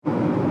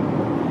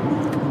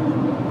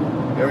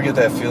You ever get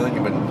that feeling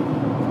you've been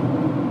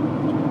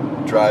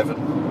driving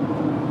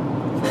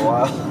for a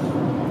while?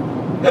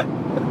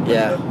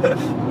 Yeah.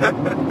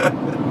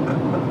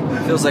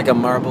 Feels like a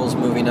marble's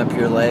moving up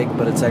your leg,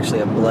 but it's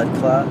actually a blood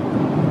clot.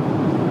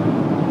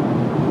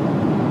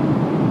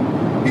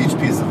 Each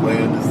piece of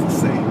land is the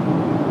same,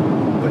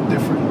 but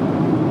different.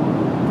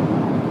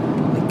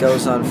 It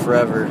goes on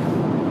forever,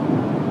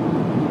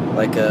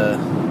 like a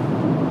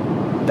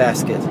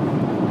basket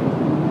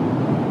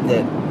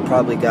that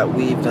probably got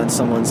weaved on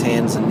someone's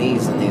hands and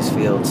knees in these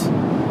fields.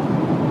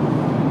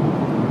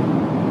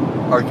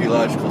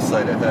 Archaeological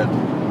site ahead.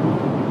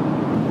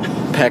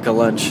 Pack a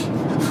lunch.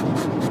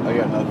 I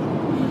got nothing.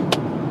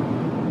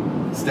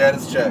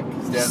 Status check.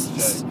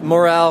 Status check.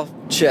 Morale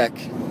check.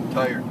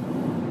 Tired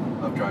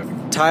of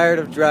driving. Tired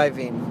of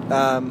driving.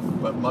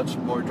 But much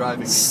more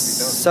driving needs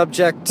to be done.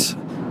 Subject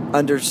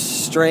under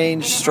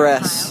strange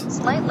stress.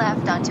 Slight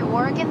left onto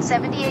Oregon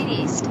 78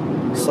 East.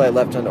 Slight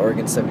left on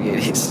Oregon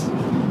 78 East.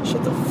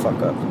 Shut the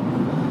fuck up.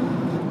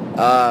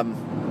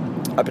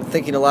 I've been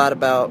thinking a lot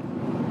about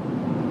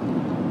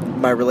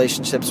my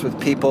relationships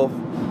with people,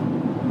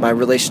 my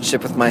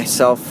relationship with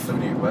myself.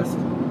 78 West?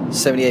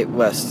 78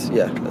 West,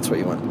 yeah, that's what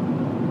you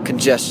want.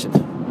 Congestion.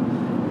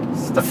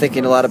 I'm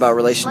thinking a lot about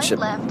relationship.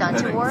 Slight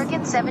left onto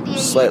Oregon 78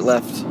 Slight East.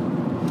 left.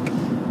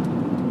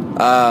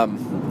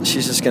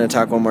 She's just going to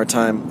talk one more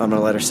time. I'm going to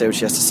let her say what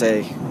she has to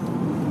say.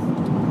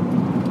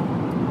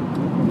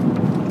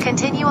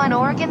 Continue on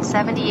Oregon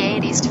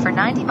 78 East for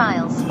 90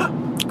 miles.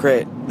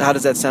 Great. How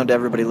does that sound to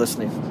everybody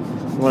listening?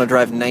 You want to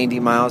drive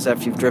 90 miles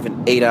after you've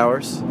driven 8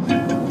 hours?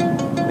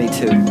 Me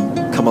too.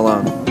 Come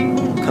along.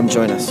 Come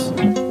join us.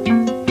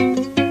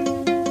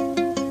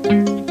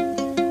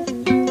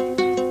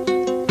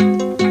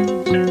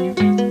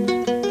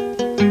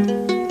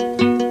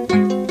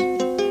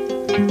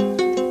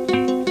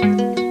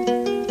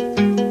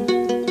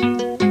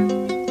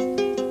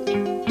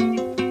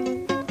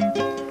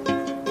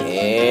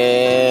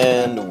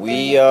 And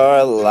we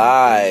are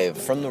live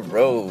from the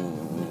road.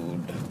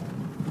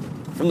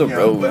 From the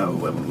road. Well,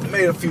 we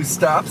made a few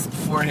stops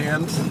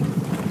beforehand.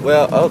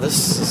 Well,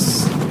 this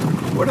is...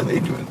 What are they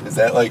doing? Is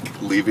that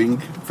like leaving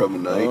from a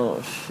night?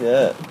 Oh,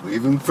 shit.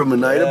 Leaving from a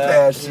night of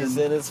passion. He's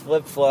in his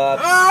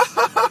flip-flops. He's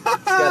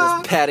got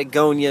his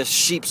Patagonia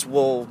sheep's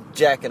wool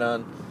jacket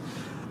on.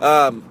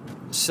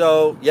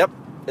 So, yep,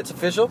 it's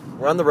official.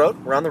 We're on the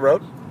road.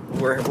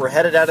 We're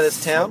headed out of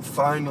this town.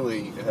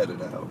 Finally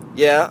headed out.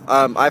 Yeah,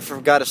 I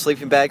forgot a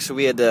sleeping bag, so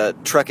we had to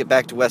truck it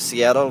back to West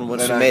Seattle. And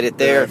once we made it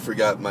there, I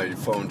forgot my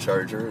phone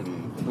charger,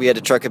 and we had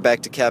to truck it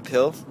back to Cap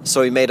Hill.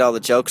 So we made all the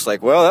jokes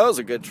like, well, that was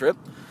a good trip.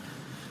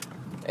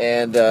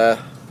 And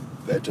that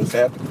just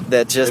happened.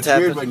 It's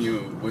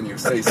weird when you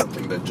say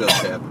something that just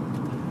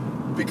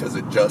happened, because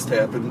it just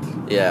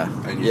happened. Yeah.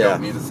 And you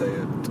don't need to say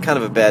it. It's kind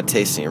of a bad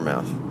taste in your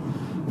mouth.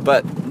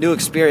 But new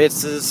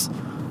experiences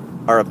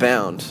are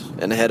abound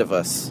and ahead of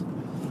us.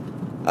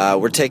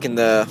 We're taking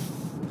the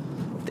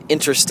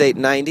Interstate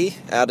 90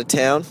 out of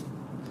town,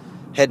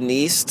 heading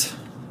east,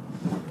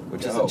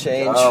 which is a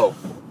change.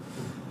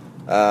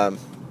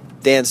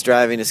 Dan's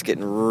driving is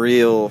getting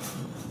real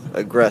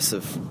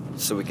aggressive,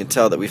 so we can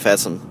tell that we've had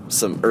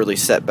some early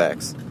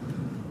setbacks.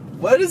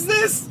 What is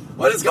this?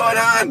 What is going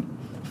on?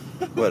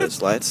 What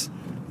is lights?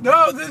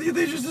 No,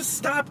 they just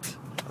stopped.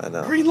 I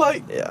know. Green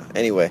light. Yeah.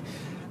 Anyway,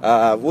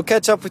 we'll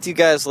catch up with you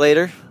guys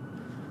later.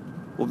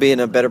 We'll be in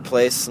a better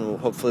place, and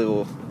hopefully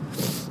we'll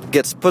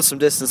put some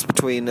distance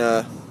between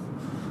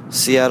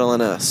Seattle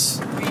and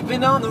us. We've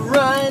been on the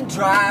run,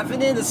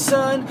 driving in the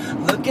sun,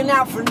 looking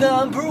out for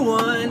number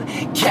one,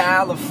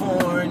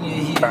 California.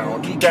 Here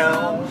we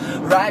go,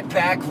 right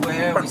back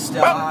where we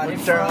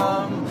started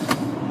from.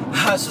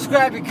 Hustlers,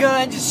 grab your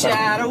gun, just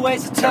shout,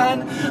 weighs a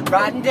ton,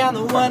 riding down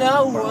the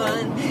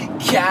 101,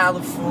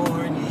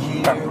 California.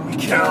 Here we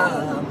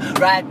come,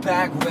 right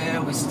back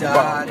where we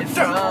started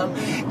from,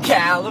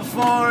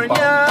 California.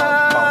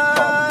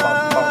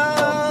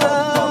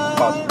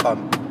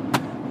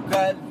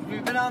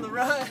 We've been on the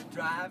run,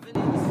 driving.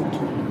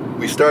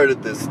 We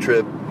started this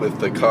trip with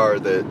the car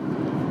that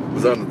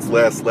was on its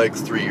last legs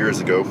 3 years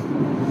ago.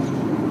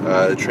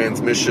 The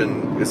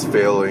transmission is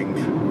failing.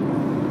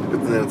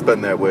 It's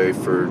been that way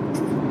for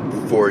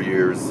 4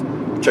 years.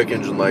 Check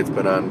engine light's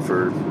been on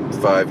for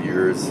 5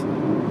 years.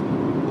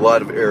 A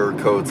lot of error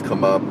codes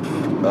come up.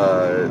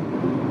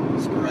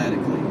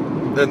 Sporadically.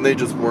 And they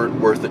just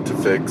weren't worth it to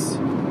fix.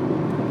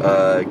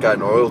 Got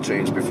an oil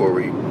change before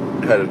we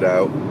headed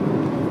out.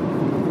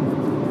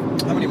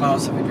 How many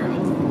miles have we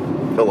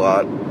driven? A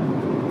lot.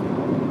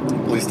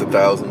 At least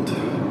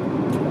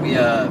 1,000. We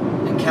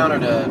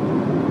encountered a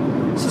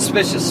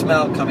suspicious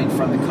smell coming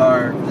from the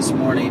car this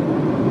morning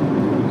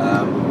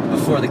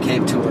before the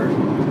Cape tour.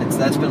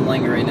 That's been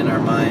lingering in our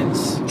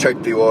minds.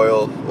 Checked the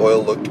oil.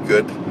 Oil looked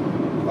good.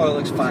 Oil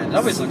looks fine. It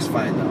always looks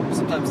fine, though.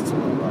 Sometimes it's a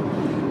little low.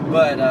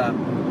 But,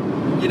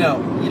 you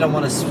don't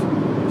want to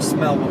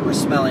smell what we're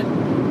smelling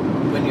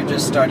when you're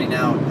just starting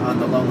out on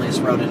the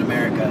loneliest road in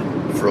America.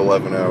 For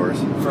 11 hours.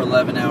 For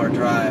 11-hour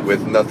drive.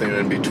 With nothing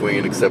in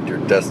between except your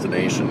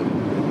destination.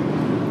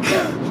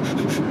 Yeah.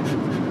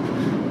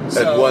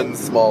 So- and one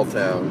small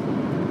town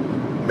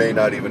may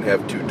not even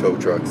have 2 tow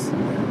trucks.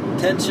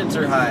 Tensions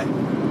are high,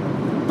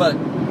 but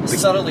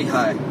subtly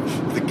high.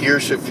 The gear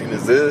shifting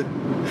is and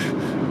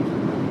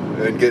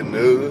getting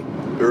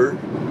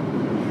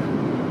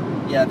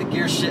Yeah, the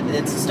gear shit,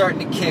 it's starting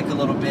to kick a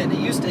little bit.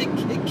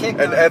 It kicked.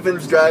 And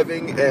Evan's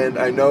driving, and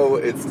I know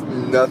it's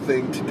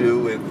nothing to do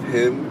with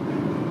him,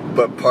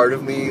 but part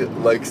of me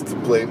likes to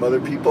blame other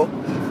people.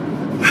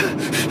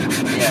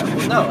 Yeah,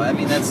 well, no, I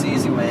mean, that's the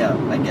easy way out.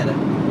 I get it.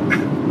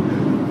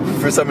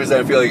 For some reason,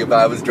 I feel like if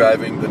I was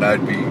driving, then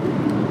I'd be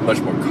much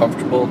more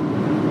comfortable.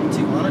 Do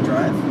you want to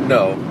drive?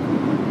 No.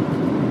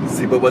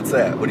 See, but what's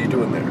that? What are you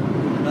doing there?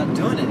 I'm not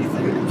doing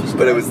anything. I'm just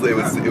But it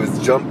driving. was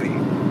jumpy.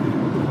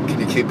 Can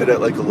you keep it at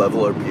like a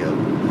level RPM?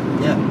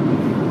 Yeah.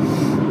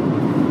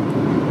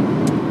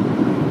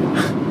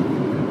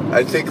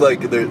 I think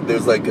like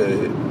there's like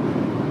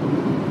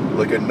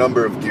a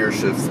number of gear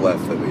shifts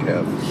left that we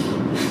have.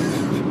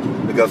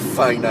 Like a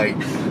finite,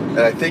 and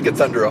I think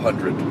it's under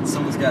 100.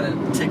 Someone's got a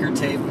ticker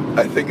tape.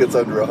 I think it's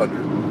under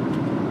 100.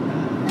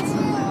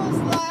 Feels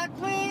like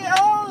we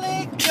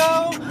only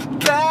go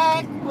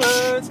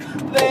backwards,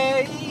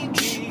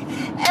 baby.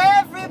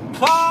 Every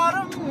part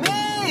of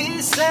me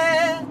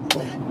said,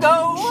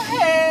 go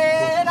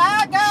ahead.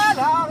 I got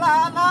all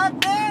I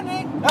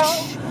didn't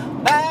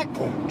go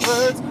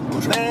backwards,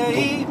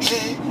 baby.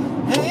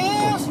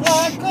 Feels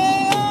like we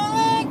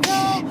only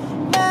go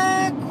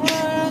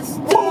backwards,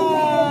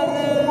 darling.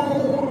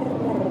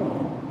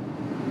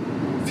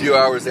 A few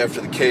hours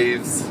after the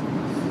caves,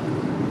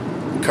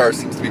 the car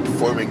seems to be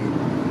performing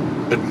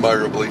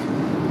admirably.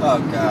 Oh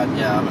God,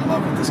 yeah, I'm in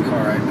love with this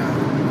car right now.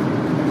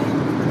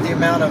 The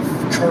amount of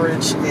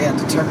courage and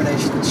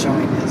determination it's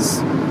showing is,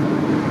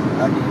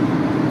 I mean,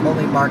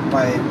 only marked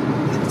by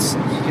its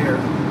year,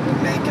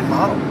 make, and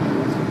model.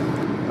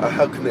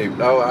 How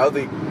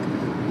they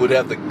would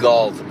have the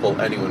gall to pull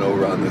anyone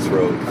over on this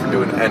road for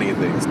doing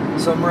anything?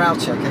 So morale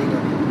check, how you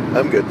doing?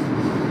 I'm good.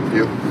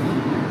 You?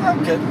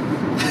 I'm good.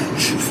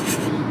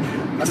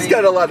 Just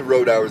got a lot of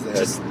road hours ahead.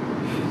 Just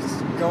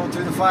going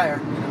through the fire.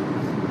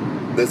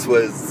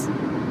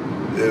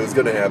 It was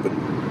going to happen.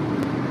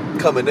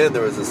 Coming in,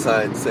 there was a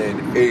sign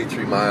saying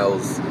 83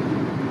 miles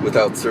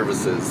without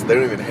services. They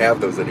don't even have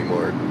those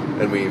anymore.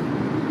 And we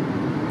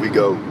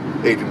go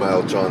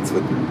 80-mile jaunts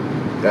with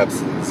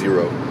absolute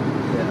zero.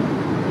 Yeah.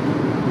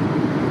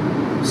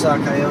 Saw a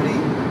coyote.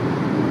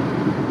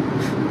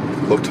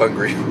 Looked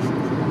hungry.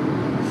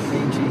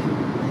 Mangy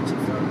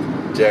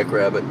folk.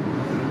 Jackrabbit.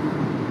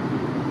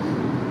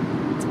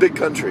 It's a big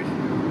country.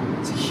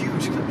 It's a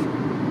huge country.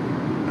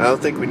 I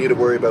don't think we need to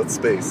worry about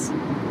space.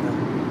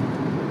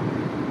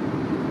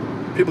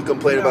 People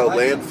complain about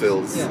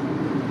landfills. Yeah.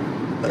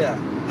 Yeah.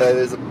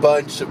 There's a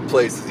bunch of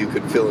places you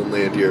could fill in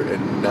land here,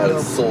 and not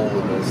a soul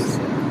would notice.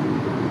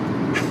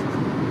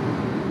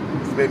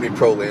 It's made me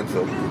pro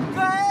landfill.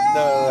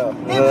 No.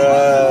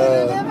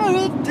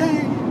 Every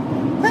day,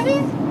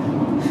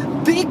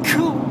 be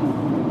cool.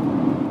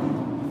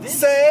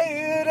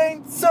 Say it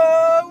ain't so.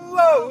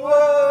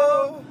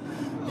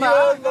 Your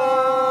love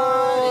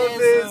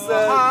is a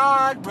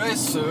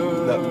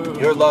heartbreaker. No,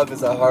 your love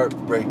is a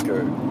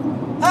heartbreaker.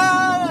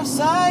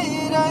 Say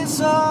it ain't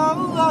so.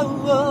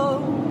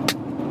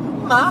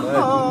 My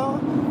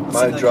heart.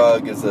 My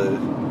drug is a.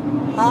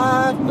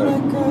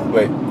 Heartbreaker.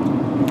 Wait.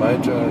 My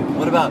drug.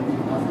 What about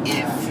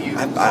if you?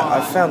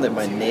 I found that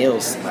my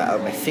nails,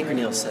 my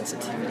fingernail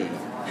sensitivity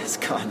has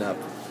gone up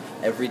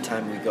every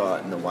time we go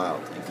out in the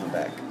wild and come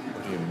back.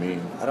 What do you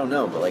mean? I don't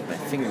know, but like my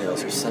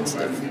fingernails are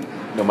sensitive.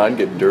 No, mine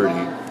get dirty,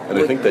 and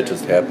I think that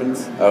just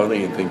happens. I don't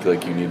even think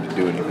like you need to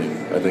do anything.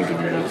 I think if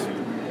you're just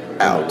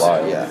Out, in the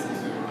wild. yeah.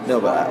 No,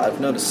 but I've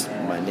noticed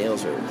my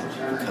nails are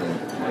becoming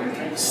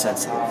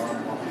sensitive.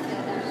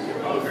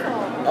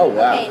 Oh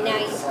wow. Okay, now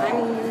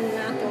I'm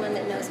not the one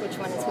that knows which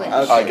one is which.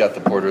 Okay. I got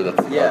the porter.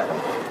 That's the Yeah.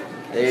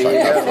 There you Sorry,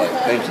 go.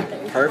 Thank you.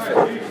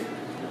 Perfect.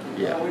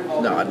 Yeah.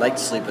 No, I'd like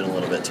to sleep in a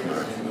little bit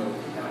tomorrow.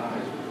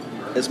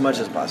 As much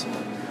as possible.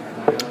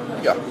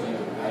 Yeah,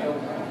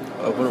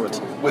 I wonder what's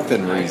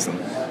within reason.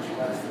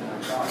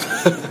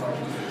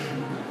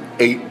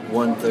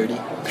 1:30.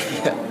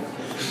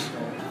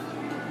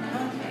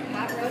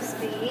 Hot roast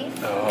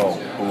beef Oh,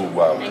 ooh,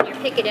 wow. and your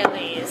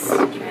piccadillies.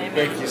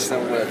 Thank you so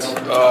much.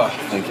 Oh,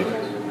 thank you.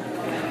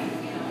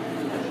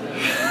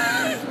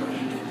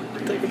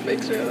 Take a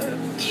picture of that.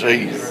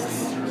 Jeez.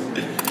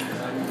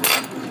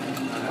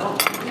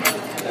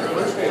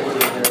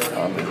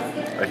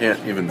 I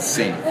can't even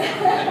see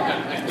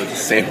with the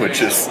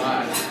sandwiches.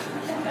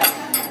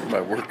 Am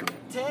I working?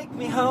 Take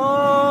me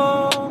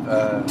home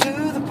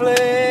to the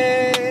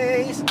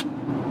place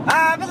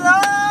I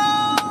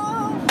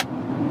belong.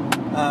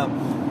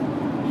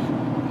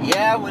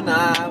 Yeah, when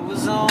I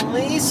was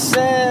only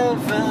 7.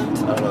 I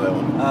don't know that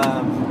one.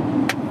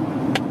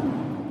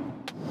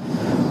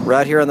 We're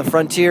out here on the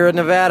frontier of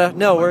Nevada.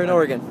 No, we're in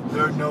Oregon.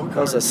 There are no That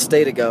was cars. a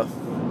state ago.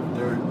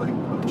 They're like,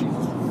 oh Jesus,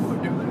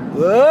 what do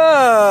there?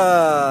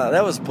 Whoa!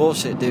 That was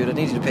bullshit, dude. I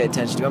need you to pay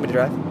attention. Do you want me to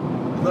drive?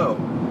 No.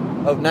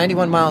 Oh,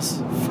 91 miles.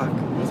 Fuck.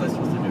 What was I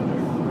supposed to do there?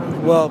 Really?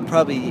 Well,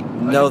 probably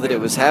know that it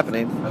was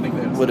happening. I think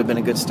that Would have been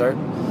a good start.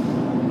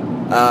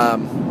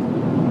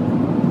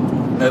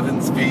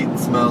 Evan's feet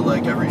smell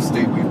like every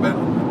state we've been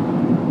in.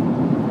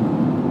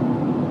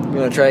 You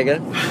want to try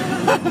again?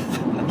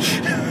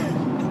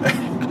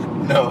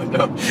 No.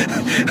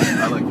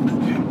 I like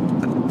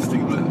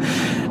sticking with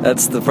it.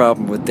 That's the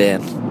problem with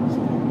Dan.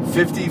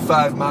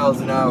 55 miles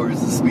an hour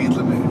is the speed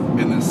limit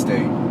in this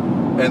state.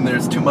 And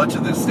there's too much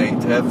of this state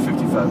to have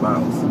 55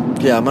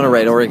 miles. Yeah, I'm going to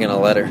write Oregon a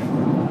letter.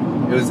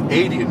 It was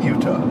 80 in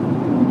Utah.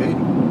 80.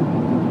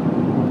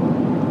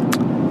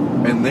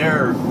 And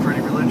they're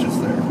pretty religious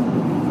there.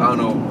 I don't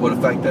know what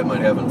effect that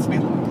might have on the speed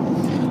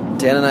limit.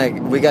 Dan and I,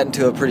 we got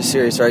into a pretty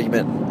serious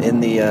argument in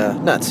the,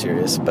 not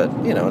serious, but,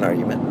 an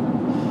argument.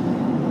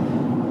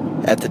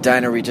 At the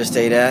diner we just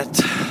ate at,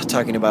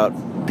 talking about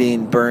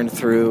being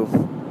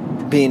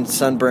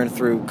sunburned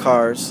through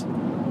cars.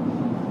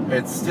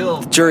 It's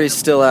still... Jury's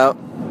still out.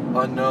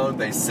 Unknown.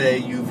 They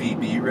say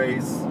UVB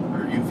rays,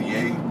 or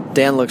UVA.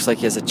 Dan looks like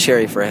he has a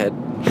cherry for a head.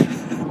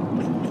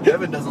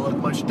 Evan doesn't look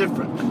much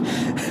different.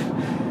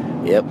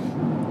 Yep.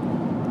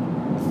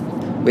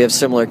 We have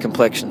similar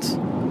complexions.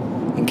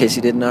 In case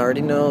you didn't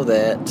already know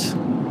that.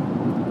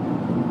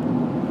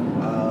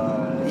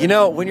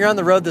 When you're on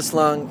the road this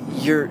long,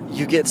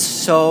 you get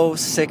so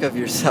sick of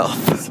yourself.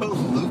 So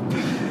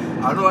loopy.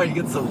 I don't know why you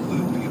get so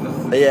loopy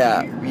though.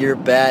 Yeah, you're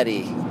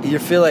batty. You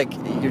feel like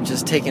you're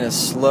just taking a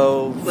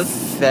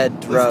slow-fed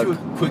drug. Let's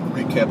do a quick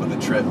recap of the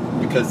trip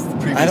because the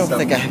previous I don't stuff,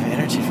 think I have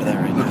energy for that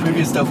right now. The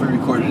previous stuff we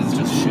recorded is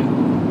just shit.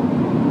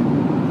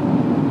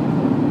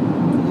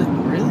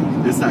 Really?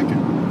 It's not good.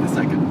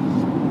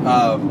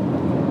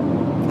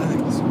 I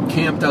think it was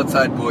camped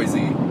outside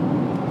Boise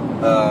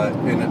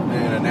in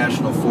a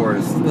national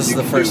forest. This is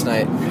the first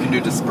night. You can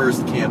do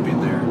dispersed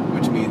camping there,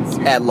 which means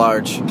you At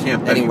large.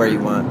 camp Anywhere you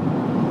want.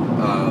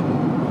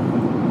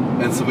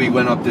 And so we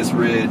went up this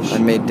ridge. I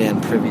made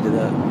Dan privy to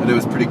that. And it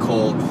was pretty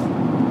cold.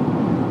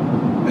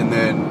 And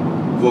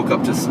then woke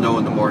up to snow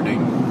in the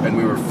morning, and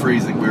we were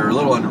freezing. We were a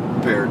little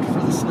underprepared for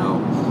the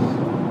snow.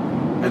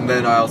 And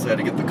then I also had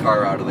to get the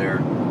car out of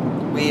there.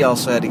 We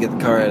also had to get the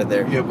car out of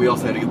there. Yeah, we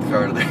also had to get the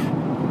car out of there.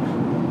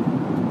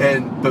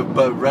 And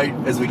but right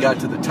as we got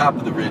to the top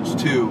of the ridge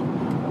too,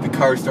 the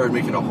car started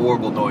making a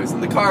horrible noise.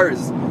 And the car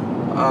is,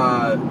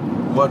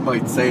 one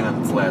might say,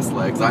 on its last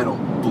legs. I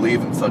don't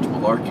believe in such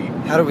malarkey.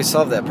 How do we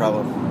solve that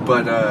problem?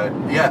 But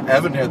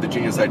Evan had the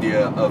genius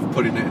idea of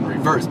putting it in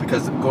reverse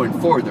because going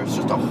forward there's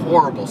just a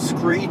horrible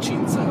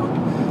screeching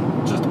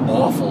sound, just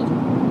awful.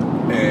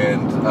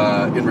 And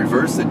in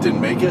reverse it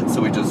didn't make it,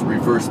 so we just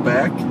reversed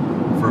back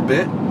for a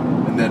bit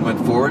and then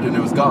went forward and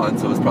it was gone.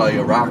 So it was probably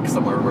a rock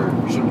somewhere where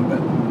it shouldn't have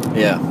been.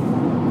 Yeah.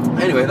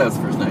 Anyway, that was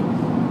the first night.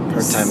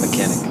 Part-time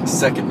mechanic.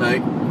 Second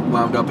night,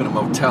 wound up in a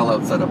motel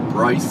outside of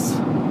Bryce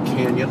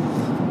Canyon.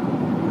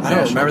 I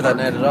don't remember that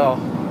night at all.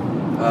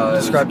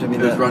 Describe to me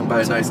that. It was run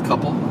by a nice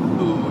couple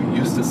who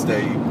used to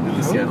stay in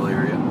the Seattle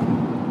area.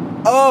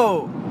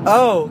 Oh,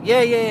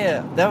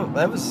 yeah.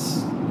 That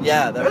was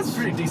a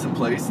pretty decent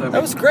place. I mean,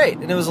 that was great,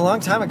 and it was a long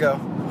time ago.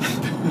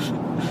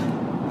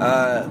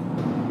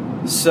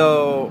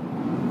 So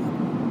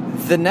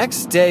the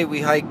next day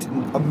we hiked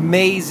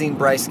amazing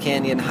Bryce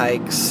Canyon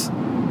hikes.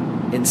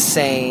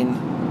 Insane.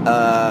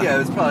 Yeah, it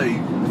was probably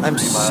 3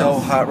 miles. So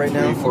hot right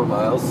now. 3-4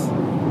 miles.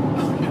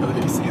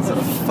 What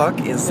the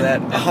fuck is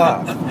that?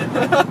 God,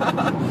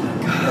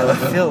 I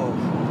feel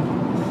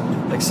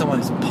like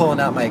someone's pulling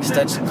out my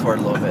extension cord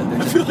a little bit. They're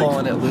just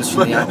pulling it loose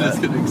from the My outlet. head is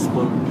going to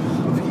explode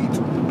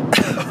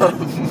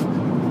with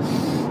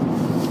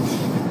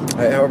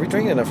heat. Are we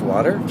drinking enough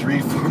water?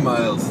 3-4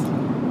 miles.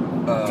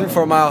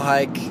 3-4 mile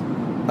hike. It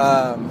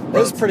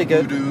was pretty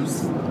good.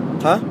 Hoodoos,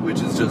 Huh?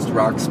 which is just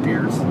rock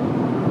spears,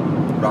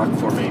 rock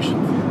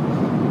formations.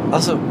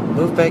 Also,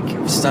 move back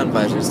your sun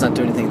visor. It's not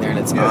doing anything there, and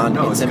it's on.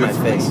 No, it's in my good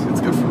for face. me. It's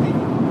good for me.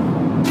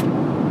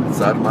 It's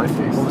out of my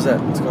face. What was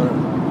that? What's going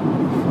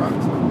on?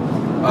 Rocks.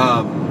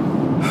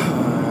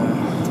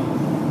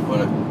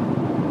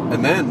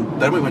 And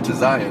then we went to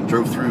Zion.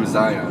 Drove through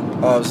Zion.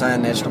 Oh,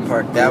 Zion National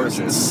Park. That was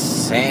Gorgeous.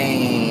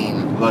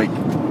 insane. Like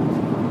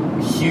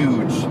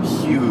huge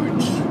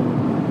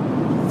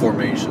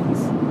formations.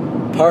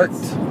 Parked.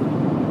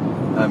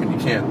 I mean, you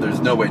can't. There's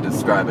no way to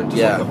describe it. Just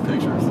look up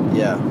pictures.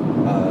 Yeah.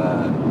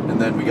 And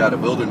then we got a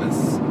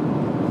wilderness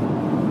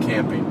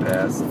camping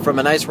pass. From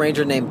a nice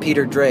ranger named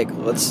Peter Drake.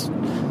 Let's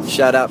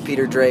shout out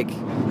Peter Drake.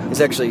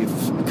 He's actually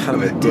kind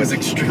of a It dick. was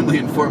extremely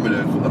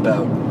informative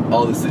about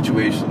all the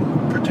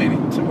situation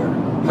pertaining to our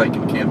hike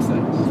and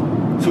campsite.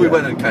 So we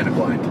went in kind of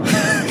blind.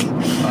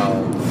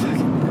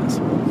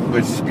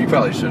 Which you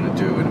probably shouldn't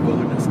do in a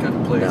wilderness kind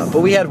of place. No,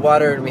 but we had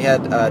water and we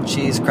had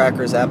cheese,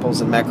 crackers,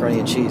 apples, and macaroni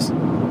and cheese.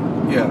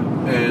 Yeah,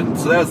 and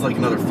so that was like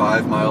another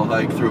 5-mile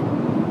hike through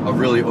a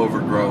really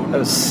overgrown That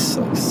was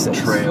so sick.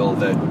 trail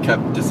that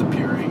kept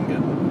disappearing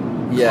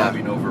and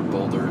climbing over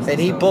boulders. And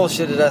he stuff.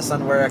 bullshitted us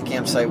on where our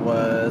campsite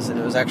was, and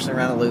it was actually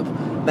around a loop.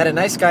 Met a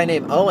nice guy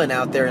named Owen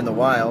out there in the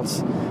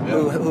wilds,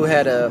 who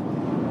had a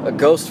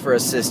ghost for a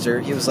sister.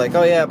 He was like,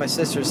 "Oh yeah, my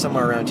sister's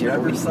somewhere around here."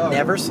 Never But we saw her.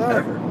 never saw her.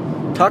 Ever.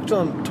 Talked to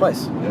him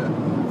twice. Yeah.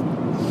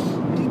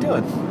 What are you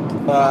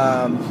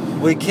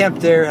doing? We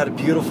camped there, had a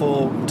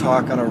beautiful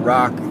talk on a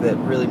rock that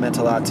really meant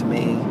a lot to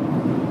me.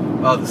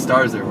 Oh, the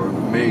stars there were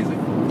amazing.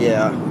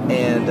 Yeah,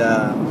 and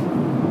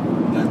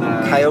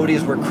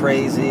coyotes were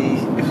crazy.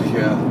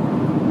 Yeah.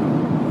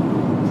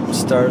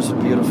 Stars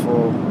were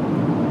beautiful.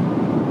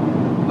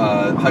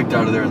 Hiked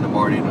out of there in the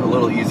morning, a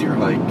little easier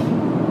hike.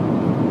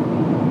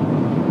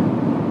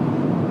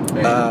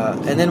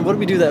 And then what did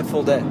we do that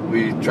full day?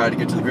 We tried to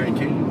get to the Grand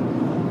Canyon.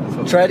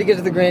 Tried to get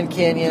to the Grand That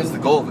Canyon. was the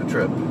goal of the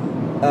trip.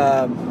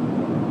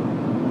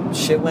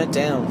 Shit went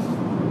down.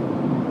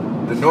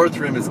 The North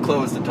Rim is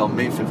closed until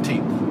May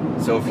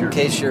 15th. So if you're... In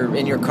case you're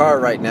in your car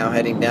right now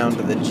heading down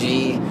to the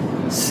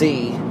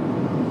GC,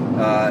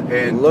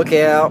 and look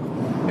out.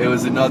 it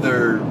was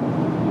another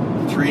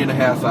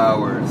 3.5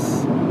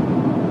 hours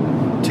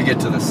to get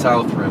to the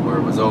South Rim where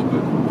it was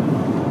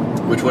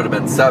open, which would have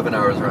been 7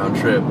 hours round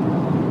trip.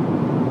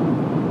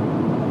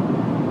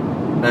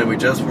 And we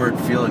just weren't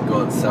feeling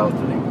going south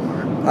anymore.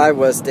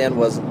 Dan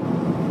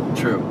wasn't.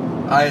 True.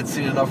 I had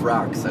seen enough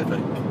rocks, I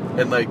think.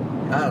 And I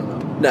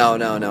don't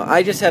know. No.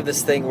 I just have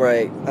this thing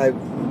where I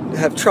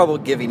have trouble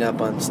giving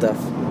up on stuff.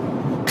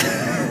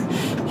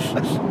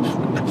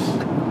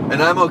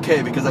 And I'm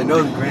okay because I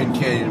know the Grand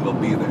Canyon will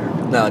be there.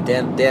 No,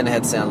 Dan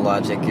had sound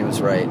logic. He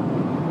was right.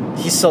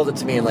 He sold it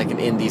to me in like an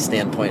indie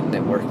standpoint, and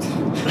it worked.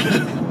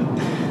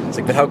 It's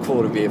like, but how cool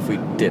would it be if we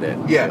did it?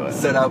 Yeah,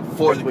 set out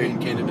for the We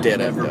Grand Canyon and did it,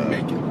 never though.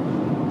 make it.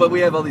 But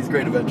we have all these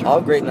great adventures.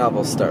 All great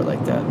novels start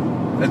like that.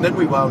 And then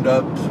we wound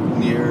up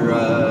near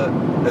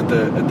at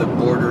the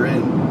border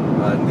in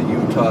the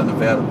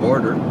Utah-Nevada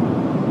border,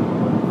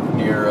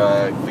 near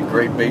the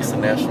Great Basin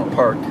National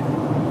Park.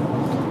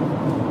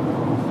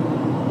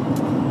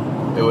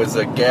 It was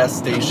a gas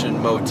station,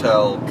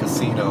 motel,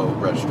 casino,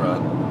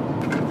 restaurant.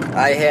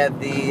 I had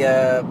the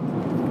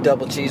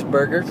double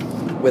cheeseburger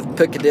with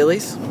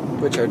picadillies,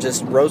 which are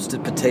just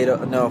roasted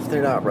potato. No,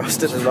 they're not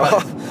roasted at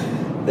all.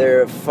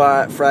 They're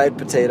fried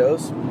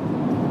potatoes.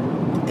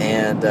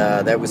 And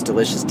that was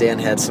delicious. Dan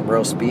had some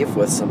roast beef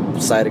with some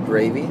side of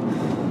gravy.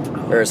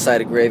 Or a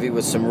side of gravy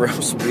with some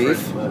roast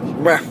beef. No,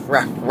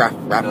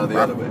 the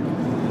other way.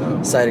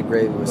 No. Side of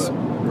gravy with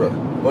some...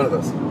 One of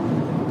those.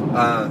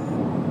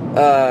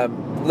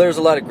 There's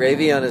a lot of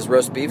gravy on his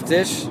roast beef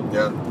dish.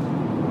 Yeah.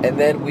 And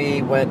then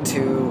we went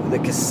to the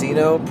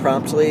casino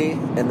promptly,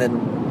 and then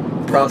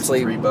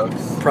promptly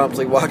 $3.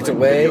 promptly walked Like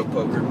away. Video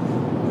poker.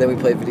 Then we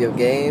played video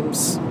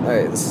games.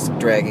 Alright, this is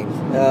dragging.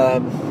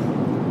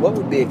 What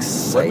would be What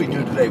exciting? we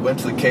do today? Went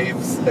to the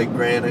caves at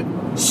Granite.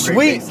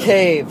 Sweet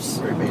caves!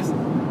 Great Basin.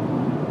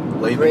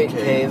 Latham Great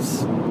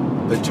caves.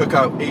 They took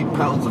out 8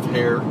 pounds of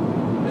hair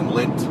and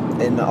lint.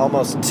 And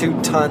almost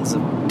 2 tons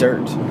of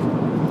dirt.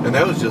 And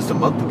that was just a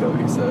month ago,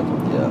 he said.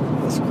 Yeah,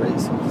 that's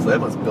crazy. So that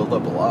must build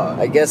up a lot.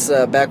 I guess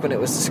back when it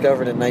was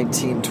discovered in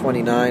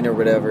 1929 or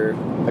whatever,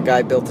 a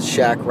guy built a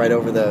shack right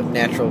over the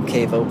natural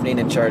cave opening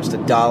and charged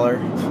 $1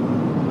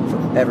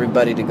 for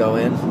everybody to go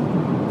in.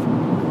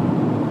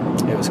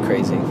 It was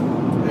crazy.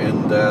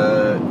 And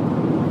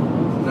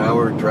now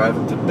we're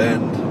driving to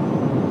Bend,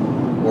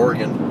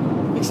 Oregon.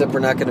 Except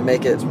we're not going to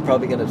make it. We're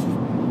probably going to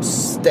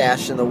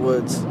stash in the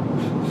woods.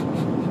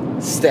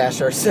 Stash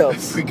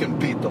ourselves. If we can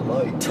beat the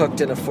light. Tucked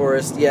in a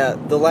forest. Yeah,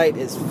 the light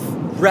is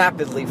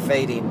rapidly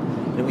fading,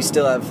 and we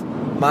still have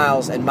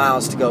miles and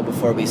miles to go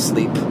before we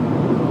sleep.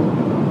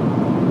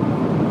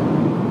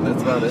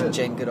 That's about it.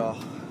 Jane Goodall.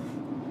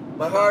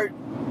 My heart.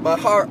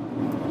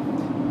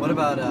 What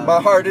about My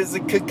heart is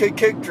a kick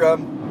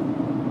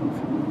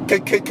drum.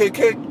 Kick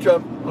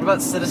drum. what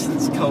about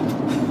Citizens Cope?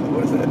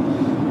 What is that?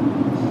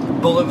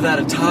 Bullet without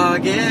a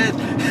target.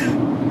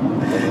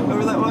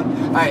 Remember that one?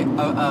 All right,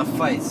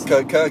 Feist.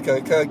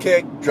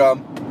 Kick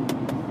drum.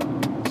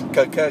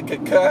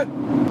 Cut.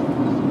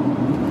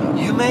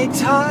 You may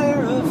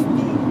tire of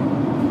me.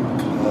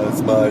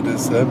 Cause my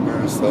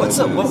December sun What's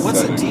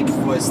a is deep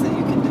setting. voice that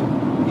you can